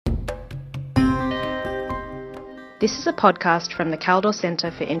This is a podcast from the Kaldor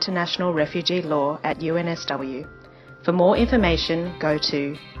Centre for International Refugee Law at UNSW. For more information, go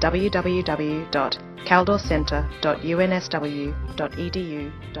to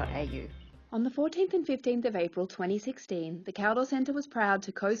www.kaldorcentre.unsw.edu.au. On the 14th and 15th of April 2016, the Kaldor Centre was proud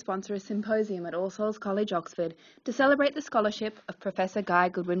to co-sponsor a symposium at All Souls College, Oxford, to celebrate the scholarship of Professor Guy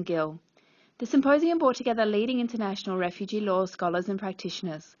Goodwin Gill. The symposium brought together leading international refugee law scholars and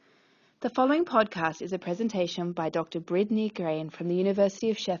practitioners. The following podcast is a presentation by Dr. Brittany Grain from the University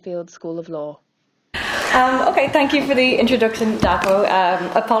of Sheffield School of Law. Okay, thank you for the introduction, Dapo.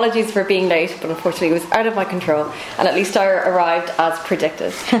 Apologies for being late, but unfortunately it was out of my control, and at least I arrived as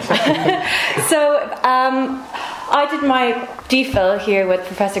predicted. I did my DPhil here with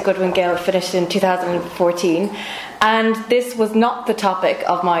Professor Goodwin Gill, finished in 2014, and this was not the topic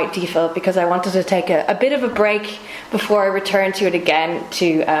of my DPhil because I wanted to take a bit of a break before I returned to it again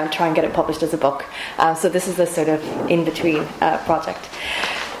to try and get it published as a book. So this is a sort of in-between project.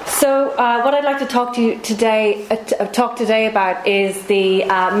 So what I'd like to talk today about is the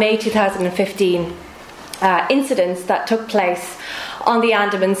May 2015 incidents that took place on the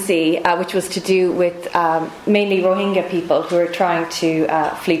Andaman Sea, which was to do with mainly Rohingya people who were trying to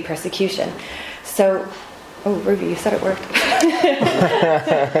flee persecution. So, Ruby, you said it worked.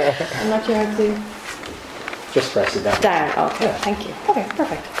 I'm not sure how to... Just press it down. Okay, yeah. Thank you. Okay,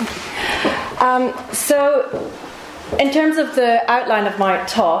 perfect. Thank you. In terms of the outline of my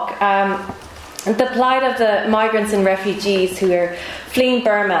talk, the plight of the migrants and refugees who are fleeing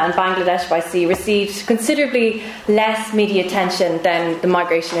Burma and Bangladesh by sea received considerably less media attention than the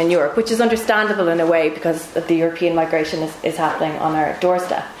migration in Europe, which is understandable in a way because the European migration is happening on our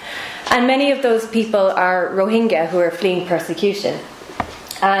doorstep. And many of those people are Rohingya who are fleeing persecution.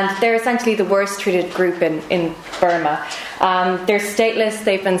 And they're essentially the worst treated group in Burma. They're stateless,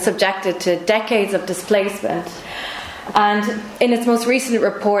 they've been subjected to decades of displacement. And in its most recent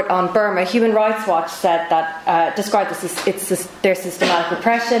report on Burma, Human Rights Watch said that described their systematic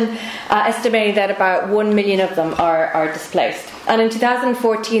repression, estimating that about 1 million of them are displaced. And in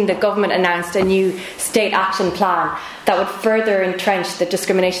 2014, the government announced a new state action plan that would further entrench the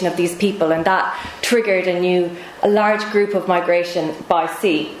discrimination of these people, and that triggered a large group of migration by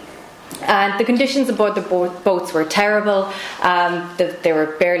sea. And the conditions aboard the boats were terrible. They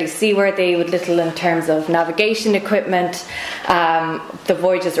were barely seaworthy, with little in terms of navigation equipment. The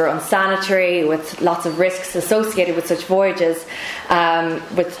voyages were unsanitary, with lots of risks associated with such voyages,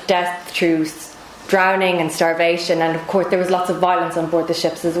 with death through drowning and starvation, and of course there was lots of violence on board the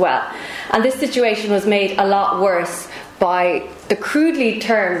ships as well. And this situation was made a lot worse by the crudely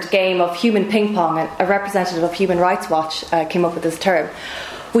termed game of human ping pong, and a representative of Human Rights Watch came up with this term,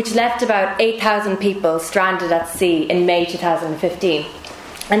 which left about 8,000 people stranded at sea in May 2015.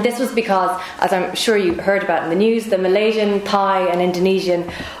 And this was because, as I'm sure you heard about in the news, the Malaysian, Thai and Indonesian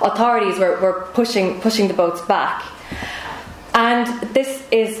authorities were pushing the boats back. And this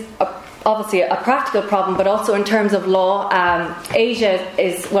is obviously a practical problem, but also in terms of law.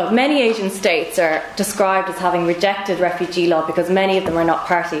 Many Asian states are described as having rejected refugee law because many of them are not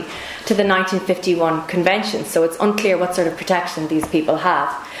party to the 1951 convention, so it's unclear what sort of protection these people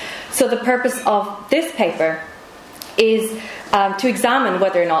have. So the purpose of this paper is to examine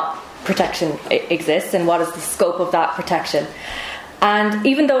whether or not protection exists and what is the scope of that protection. And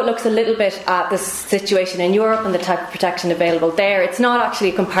even though it looks a little bit at the situation in Europe and the type of protection available there, it's not actually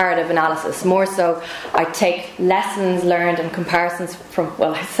a comparative analysis. More so, I take lessons learned and comparisons from,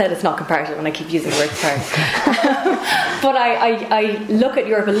 well, I said it's not comparative and I keep using the word comparative. But I look at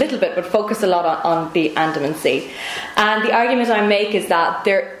Europe a little bit, but focus a lot on the Andaman Sea. And the argument I make is that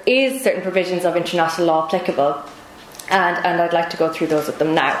there is certain provisions of international law applicable, and I'd like to go through those with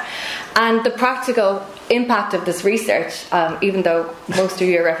them now. And the practical impact of this research, even though most of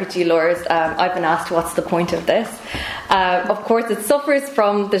you are refugee lawyers, I've been asked what's the point of this. Of course, it suffers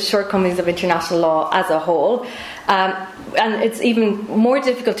from the shortcomings of international law as a whole, and it's even more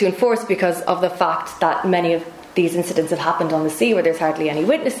difficult to enforce because of the fact that many of these incidents have happened on the sea where there's hardly any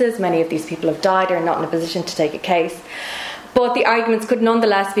witnesses. Many of these people have died or are not in a position to take a case. But the arguments could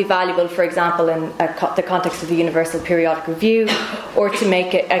nonetheless be valuable, for example, in the context of the Universal Periodic Review, or to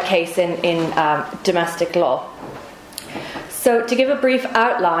make a case in domestic law. So to give a brief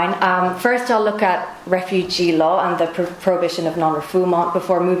outline, first I'll look at refugee law and the prohibition of non-refoulement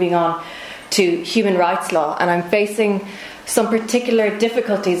before moving on to human rights law. And I'm facing some particular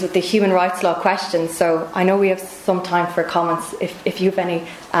difficulties with the human rights law question, so I know we have some time for comments. If you have any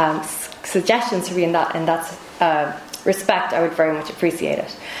suggestions for me in that respect, I would very much appreciate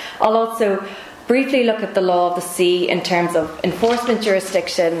it. I'll also briefly look at the law of the sea in terms of enforcement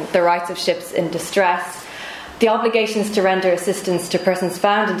jurisdiction, the rights of ships in distress, the obligations to render assistance to persons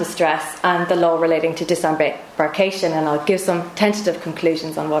found in distress, and the law relating to disembarkation. And I'll give some tentative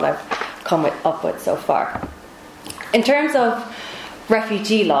conclusions on what I've come up with so far. In terms of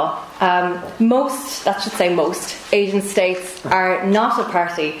refugee law, most Asian states are not a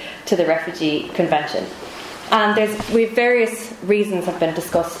party to the Refugee Convention. And various reasons have been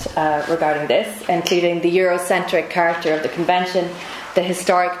discussed regarding this, including the Eurocentric character of the convention, the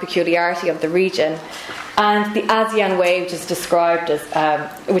historic peculiarity of the region, and the ASEAN way, which is described as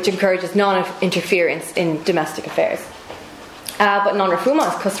which encourages non-interference in domestic affairs. But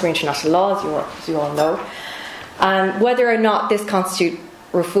non-refoulement is customary international law, as you all know. And whether or not this constitutes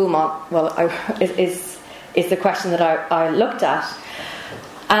refoulement, is the question that I looked at.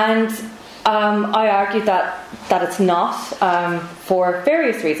 And I argued that it's not, for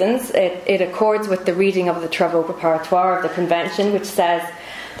various reasons. It accords with the reading of the Travaux Preparatoires of the Convention, which says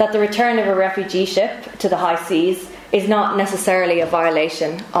that the return of a refugee ship to the high seas is not necessarily a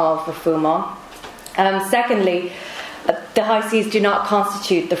violation of refoulement. Secondly, the high seas do not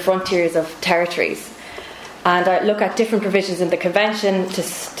constitute the frontiers of territories. And I look at different provisions in the Convention to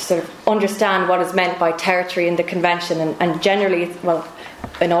sort of understand what is meant by territory in the Convention, and generally,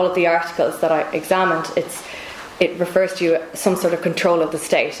 in all of the articles that I examined, it refers to some sort of control of the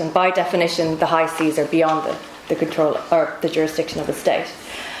state, and by definition the high seas are beyond the control or the jurisdiction of the state.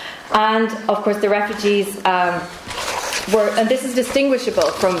 And of course the refugees and this is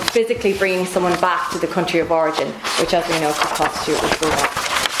distinguishable from physically bringing someone back to the country of origin, which, as we know, could constitute refoulement.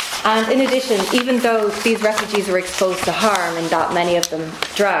 And in addition, even though these refugees were exposed to harm in that many of them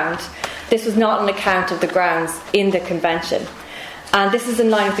drowned, this was not on account of the grounds in the Convention. And this is in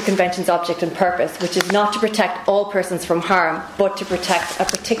line with the Convention's object and purpose, which is not to protect all persons from harm, but to protect a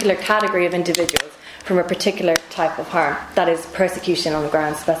particular category of individuals from a particular type of harm, that is, persecution on the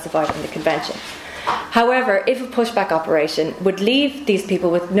grounds specified in the Convention. However, if a pushback operation would leave these people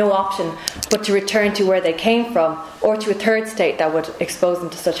with no option but to return to where they came from, or to a third state that would expose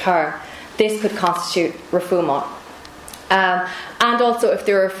them to such harm, this could constitute refoulement. And also if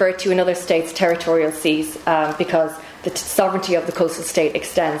they were referred to another state's territorial seas, because the sovereignty of the coastal state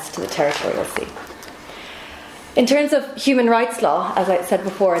extends to the territorial sea. In terms of human rights law, as I said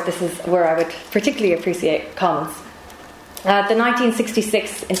before, this is where I would particularly appreciate comments. The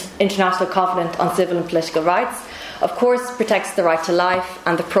 1966 International Covenant on Civil and Political Rights, of course, protects the right to life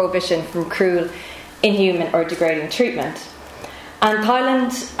and the prohibition from cruel, inhuman or degrading treatment. And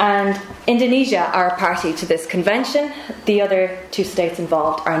Thailand and Indonesia are a party to this convention. The other two states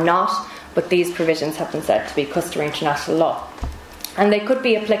involved are not, but these provisions have been said to be customary international law. And they could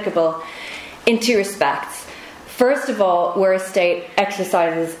be applicable in two respects. First of all, where a state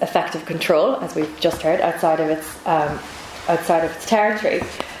exercises effective control, as we've just heard, outside of its territory,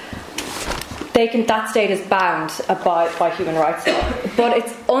 that state is bound by human rights law. But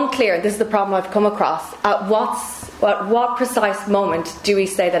it's unclear, this is the problem I've come across, at what precise moment do we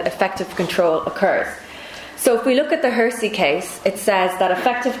say that effective control occurs? So if we look at the Hersey case, it says that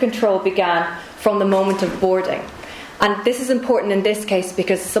effective control began from the moment of boarding. And this is important in this case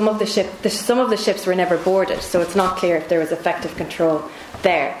because some of the ships were never boarded, so it's not clear if there was effective control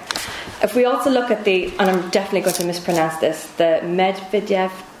there. If we also look at and I'm definitely going to mispronounce this, the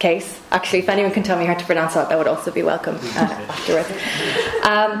Medvedev case. Actually, if anyone can tell me how to pronounce that would also be welcome afterwards.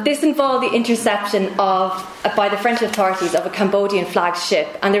 This involved the interception by the French authorities of a Cambodian flagged ship,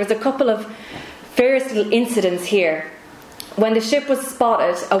 and there was a couple of various little incidents here. When the ship was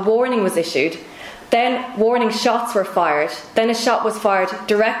spotted, a warning was issued. Then warning shots were fired. Then a shot was fired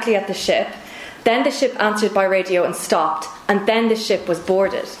directly at the ship. Then the ship answered by radio and stopped. And then the ship was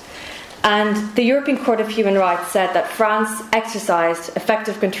boarded. And the European Court of Human Rights said that France exercised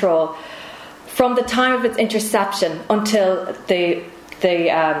effective control from the time of its interception until the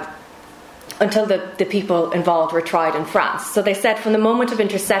people involved were tried in France. So they said from the moment of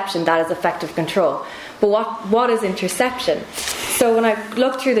interception, that is effective control. But what is interception? So when I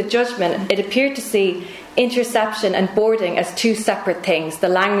looked through the judgment, it appeared to see interception and boarding as two separate things. The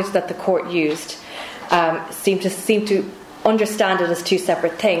language that the court used seemed to understand it as two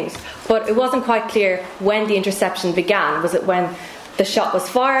separate things. But it wasn't quite clear when the interception began. Was it when the shot was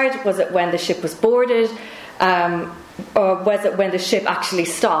fired? Was it when the ship was boarded? Or was it when the ship actually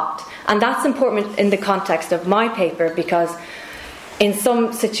stopped? And that's important in the context of my paper, because in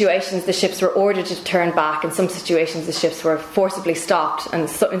some situations the ships were ordered to turn back, in some situations the ships were forcibly stopped, and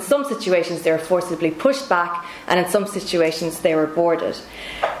so in some situations they were forcibly pushed back, and in some situations they were boarded.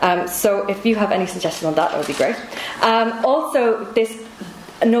 So if you have any suggestion on that would be great. Also, this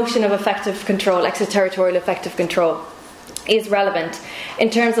notion of effective control, extraterritorial effective control, is relevant in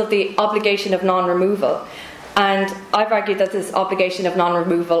terms of the obligation of non-removal. And I've argued that this obligation of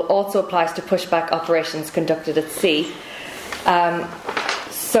non-removal also applies to pushback operations conducted at sea.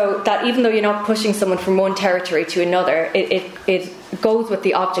 So that even though you're not pushing someone from one territory to another, it goes with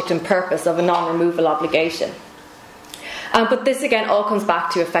the object and purpose of a non-removal obligation. But this again all comes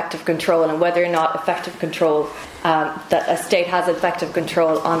back to effective control and whether or not effective control, that a state has effective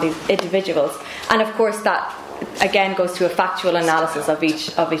control on these individuals. And of course that again goes to a factual analysis of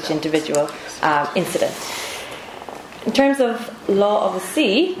each individual incident. In terms of law of the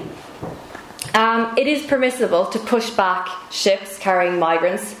sea, it is permissible to push back ships carrying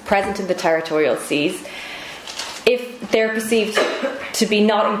migrants present in the territorial seas if they're perceived to be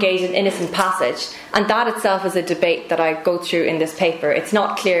not engaged in innocent passage, and that itself is a debate that I go through in this paper. It's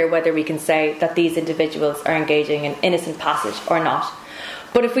not clear whether we can say that these individuals are engaging in innocent passage or not.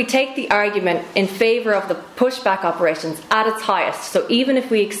 But if we take the argument in favour of the pushback operations at its highest, so even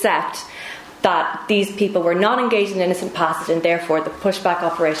if we accept that these people were not engaged in innocent passage and therefore the pushback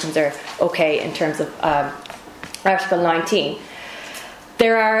operations are okay in terms of Article 19,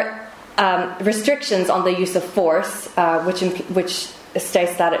 there are restrictions on the use of force, which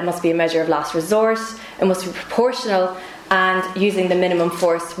states that it must be a measure of last resort, it must be proportional, and using the minimum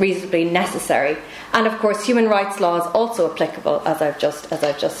force reasonably necessary. And of course, human rights law is also applicable, as I've just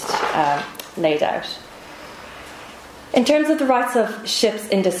laid out. In terms of the rights of ships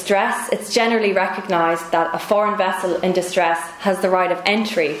in distress, it's generally recognised that a foreign vessel in distress has the right of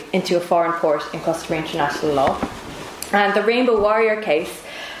entry into a foreign port in customary international law. And the Rainbow Warrior case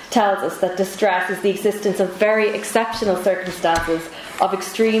tells us that distress is the existence of very exceptional circumstances of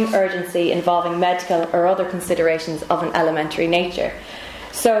extreme urgency involving medical or other considerations of an elementary nature.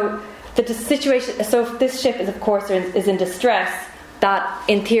 So if this ship is of course is in distress, that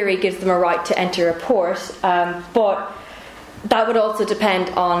in theory gives them a right to enter a port, but that would also depend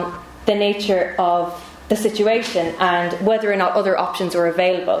on the nature of the situation and whether or not other options are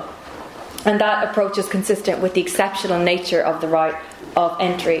available. And that approach is consistent with the exceptional nature of the right of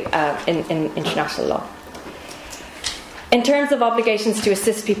entry in international law. In terms of obligations to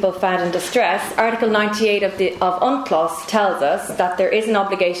assist people found in distress, Article 98 of UNCLOS tells us that there is an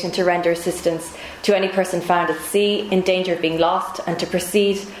obligation to render assistance to any person found at sea in danger of being lost and to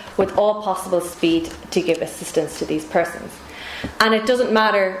proceed with all possible speed to give assistance to these persons. And it doesn't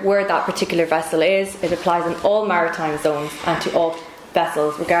matter where that particular vessel is, it applies in all maritime zones and to all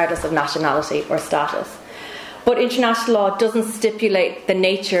vessels regardless of nationality or status. But international law doesn't stipulate the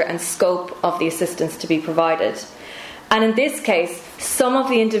nature and scope of the assistance to be provided. And in this case, some of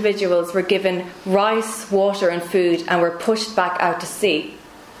the individuals were given rice, water and food and were pushed back out to sea.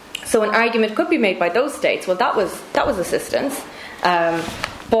 So an argument could be made by those states, well that was assistance,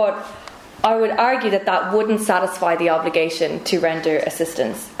 but I would argue that that wouldn't satisfy the obligation to render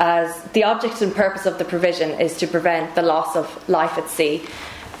assistance, as the object and purpose of the provision is to prevent the loss of life at sea,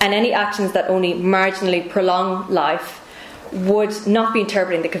 and any actions that only marginally prolong life would not be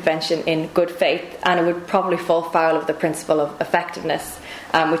interpreting the Convention in good faith, and it would probably fall foul of the principle of effectiveness,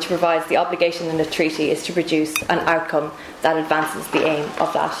 which provides the obligation in the treaty is to produce an outcome that advances the aim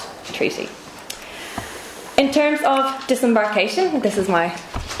of that treaty. In terms of disembarkation, this is my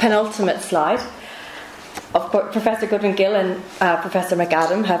penultimate slide. Of course, Professor Goodwin-Gill and Professor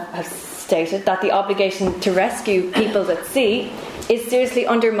McAdam have stated that the obligation to rescue people at sea is seriously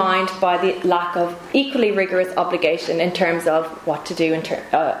undermined by the lack of equally rigorous obligation in terms of what to do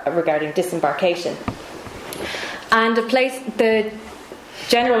regarding disembarkation. And the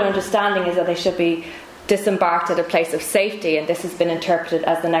general understanding is that they should be disembarked at a place of safety, and this has been interpreted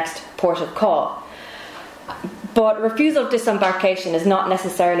as the next port of call. But refusal of disembarkation is not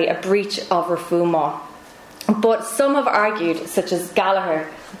necessarily a breach of refoulement. But some have argued, such as Gallagher,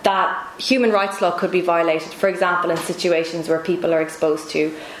 that human rights law could be violated, for example, in situations where people are exposed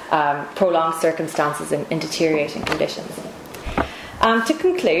to prolonged circumstances in deteriorating conditions. To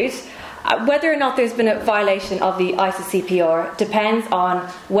conclude, whether or not there's been a violation of the ICCPR depends on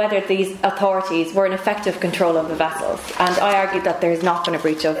whether these authorities were in effective control of the vessels. And I argue that there has not been a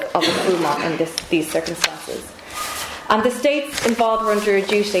breach of refoulement in these circumstances. And the states involved were under a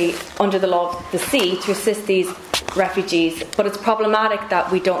duty under the law of the sea to assist these refugees, but it's problematic that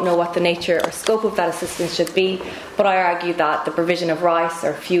we don't know what the nature or scope of that assistance should be. But I argue that the provision of rice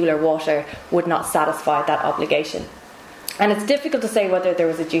or fuel or water would not satisfy that obligation. And it's difficult to say whether there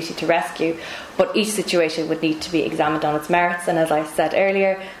was a duty to rescue, but each situation would need to be examined on its merits. And as I said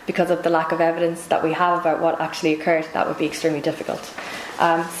earlier, because of the lack of evidence that we have about what actually occurred, that would be extremely difficult.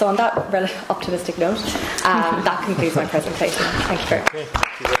 So on that really optimistic note, that concludes my presentation. Thank you very much.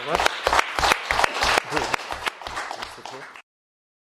 Thank you very much.